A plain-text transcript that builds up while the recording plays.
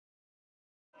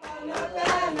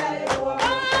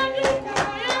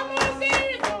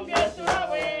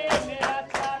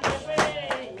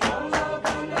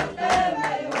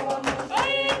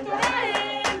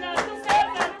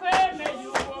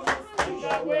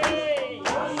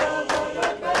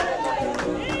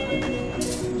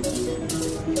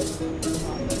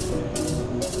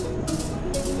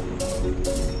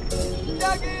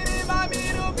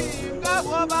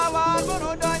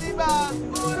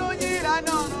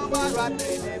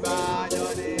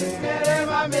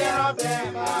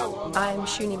I'm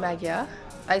Shuni Magyar.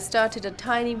 I started a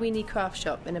tiny weeny craft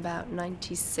shop in about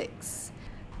 '96,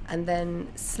 and then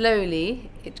slowly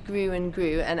it grew and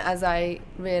grew, and as I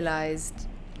realized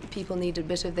people needed a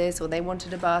bit of this, or they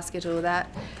wanted a basket or that,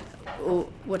 or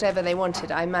whatever they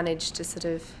wanted, I managed to sort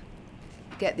of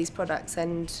get these products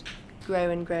and grow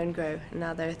and grow and grow, and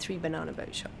now there are 3 banana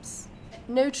boat shops.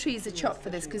 No trees are chopped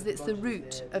for this because it's the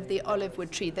root of the olive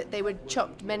wood tree that they were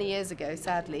chopped many years ago,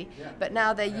 sadly, but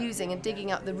now they're using and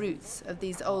digging up the roots of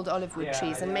these old olive wood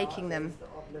trees and making them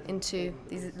into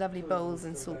these lovely bowls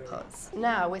and salt pots.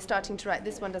 Now we're starting to write,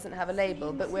 this one doesn't have a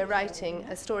label, but we're writing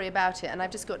a story about it, and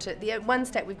I've just got to, the one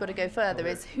step we've got to go further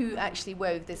is who actually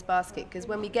wove this basket, because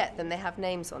when we get them they have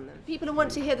names on them. People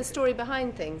want to hear the story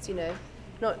behind things, you know,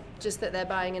 not just that they're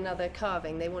buying another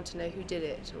carving, they want to know who did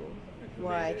it, or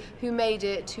why, who made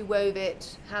it, who wove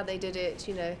it, how they did it,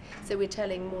 you know. So we're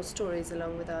telling more stories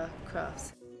along with our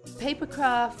crafts.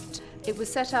 Papercraft, it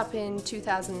was set up in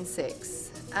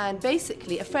 2006, and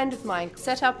basically a friend of mine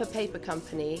set up a paper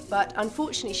company, but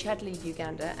unfortunately she had to leave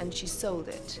Uganda and she sold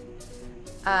it.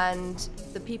 And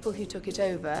the people who took it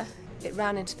over, it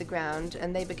ran into the ground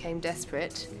and they became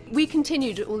desperate. We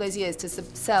continued all those years to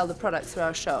sell the products through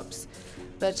our shops.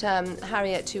 But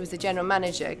Harriet, who was the general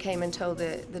manager, came and told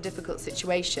the difficult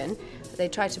situation. They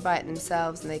tried to buy it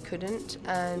themselves and they couldn't,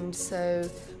 and so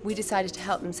we decided to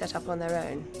help them set up on their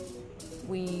own.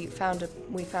 We found a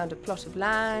plot of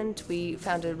land, we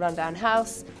found a rundown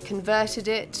house, converted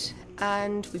it,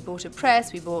 and we bought a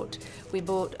press, we bought a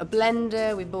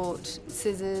blender, we bought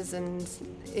scissors, and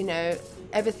you know,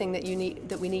 everything that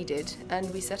we needed,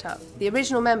 and we set up. The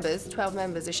original members, 12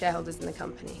 members, are shareholders in the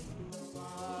company.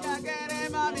 My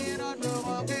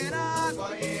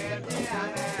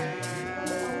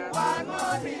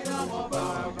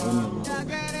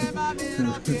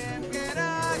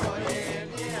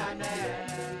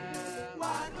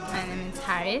name is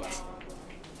Harriet,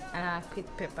 and I work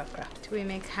with Papercraft. We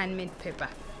make handmade paper.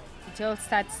 It all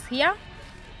starts here.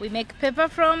 We make paper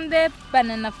from the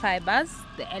banana fibers,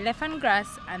 the elephant grass,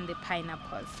 and the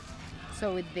pineapples.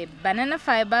 So with the banana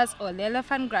fibers or the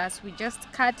elephant grass, we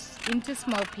just cut into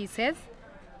small pieces.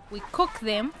 We cook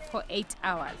them for 8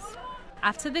 hours.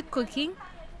 After the cooking,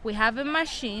 we have a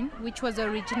machine which was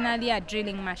originally a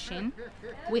drilling machine.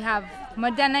 We have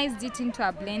modernized it into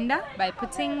a blender by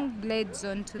putting blades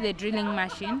onto the drilling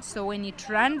machine. So when it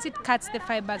runs, it cuts the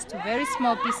fibers to very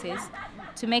small pieces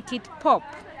to make it pop.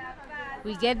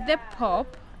 We get the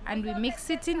pop and we mix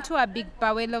it into a big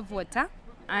barrel of water,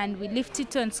 and we lift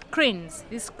it on screens.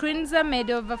 The screens are made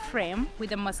of a frame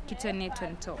with a mosquito net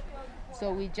on top.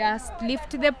 So we just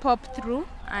lift the pop through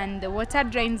and the water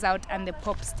drains out and the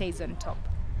pop stays on top.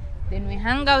 Then we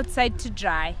hang outside to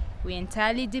dry. We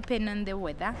entirely depend on the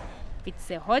weather. If it's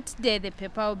a hot day, the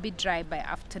paper will be dry by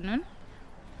afternoon.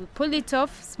 We pull it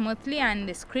off smoothly and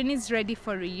the screen is ready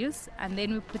for reuse, and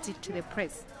then we put it to the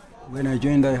press. When I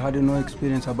joined, I had no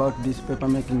experience about this paper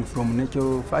making from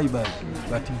natural fibers,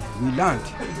 but we learned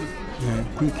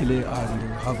quickly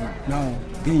and have now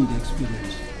gained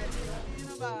experience.